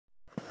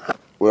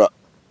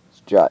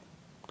Jack,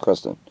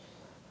 Kristen.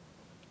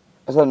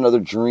 I had another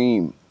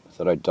dream. I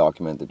thought I'd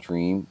document the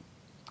dream.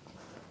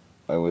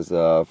 I was,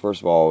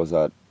 first of all, was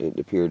that it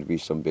appeared to be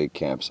some big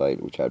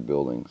campsite which had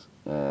buildings,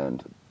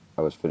 and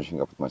I was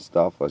finishing up with my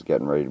stuff. I was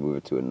getting ready to move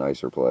it to a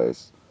nicer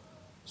place,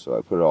 so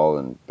I put it all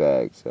in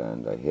bags,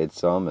 and I hid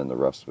some, and the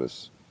rest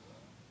was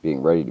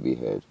being ready to be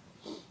hid.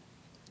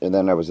 And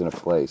then I was in a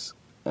place,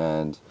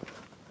 and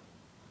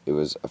it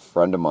was a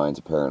friend of mine's,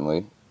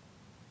 apparently.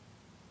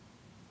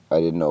 I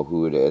didn't know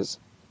who it is,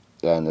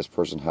 and this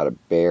person had a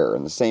bear,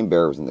 and the same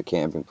bear was in the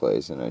camping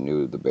place, and I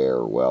knew the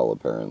bear well,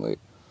 apparently.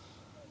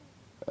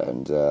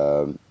 And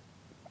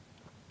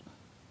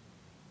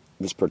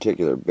this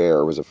particular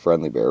bear was a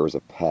friendly bear, it was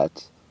a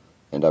pet,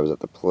 and I was at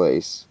the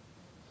place,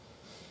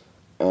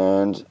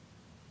 and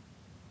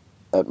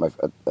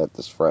at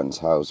this friend's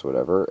house,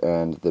 whatever,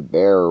 and the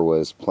bear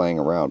was playing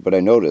around. But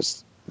I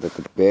noticed that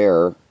the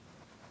bear,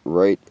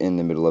 right in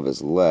the middle of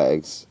his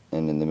legs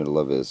and in the middle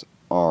of his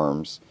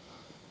arms,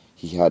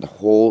 he had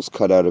holes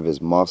cut out of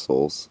his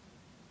muscles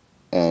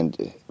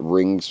and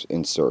rings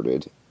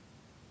inserted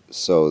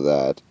so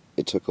that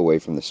it took away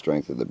from the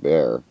strength of the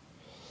bear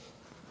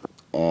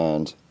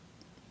and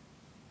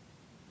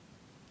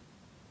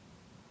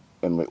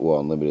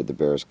limited the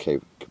bear's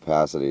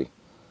capacity.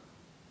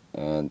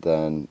 And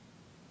then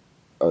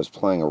I was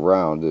playing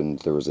around, and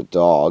there was a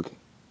dog,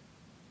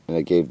 and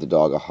I gave the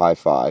dog a high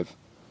five,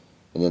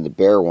 and then the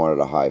bear wanted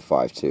a high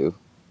five too,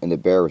 and the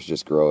bear was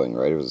just growing,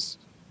 right? It was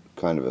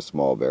kind of a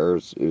small bear.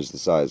 It was the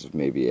size of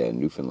maybe a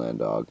Newfoundland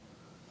dog,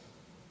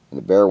 and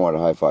the bear wanted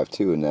a high five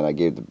too, and then I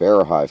gave the bear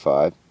a high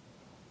five,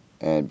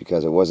 and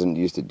because it wasn't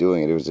used to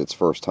doing it, it was its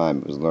first time,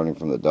 it was learning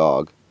from the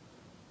dog,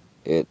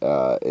 it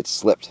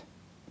slipped,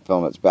 fell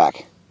on its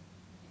back,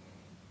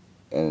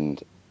 and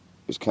it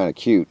was kind of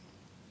cute.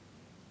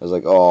 I was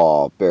like,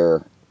 "Oh,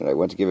 bear," and I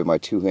went to give it my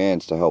two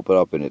hands to help it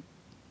up, and it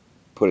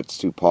put its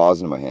two paws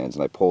into my hands,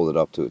 and I pulled it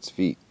up to its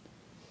feet.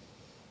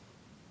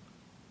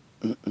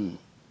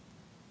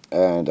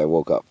 And I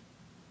woke up.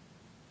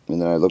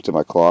 And then I looked at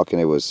my clock,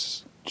 and it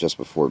was just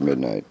before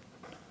midnight.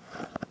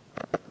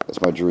 That's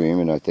my dream,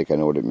 and I think I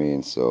know what it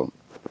means, so...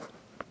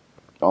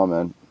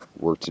 Amen.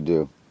 Work to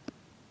do.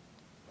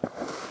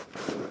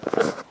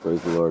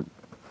 Praise the Lord.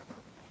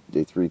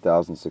 Day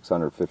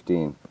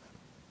 3,615.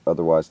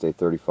 Otherwise, day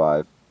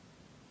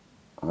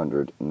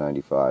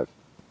 3,595.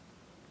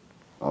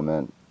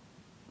 Amen.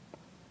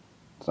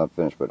 It's not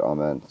finished, but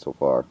amen so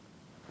far.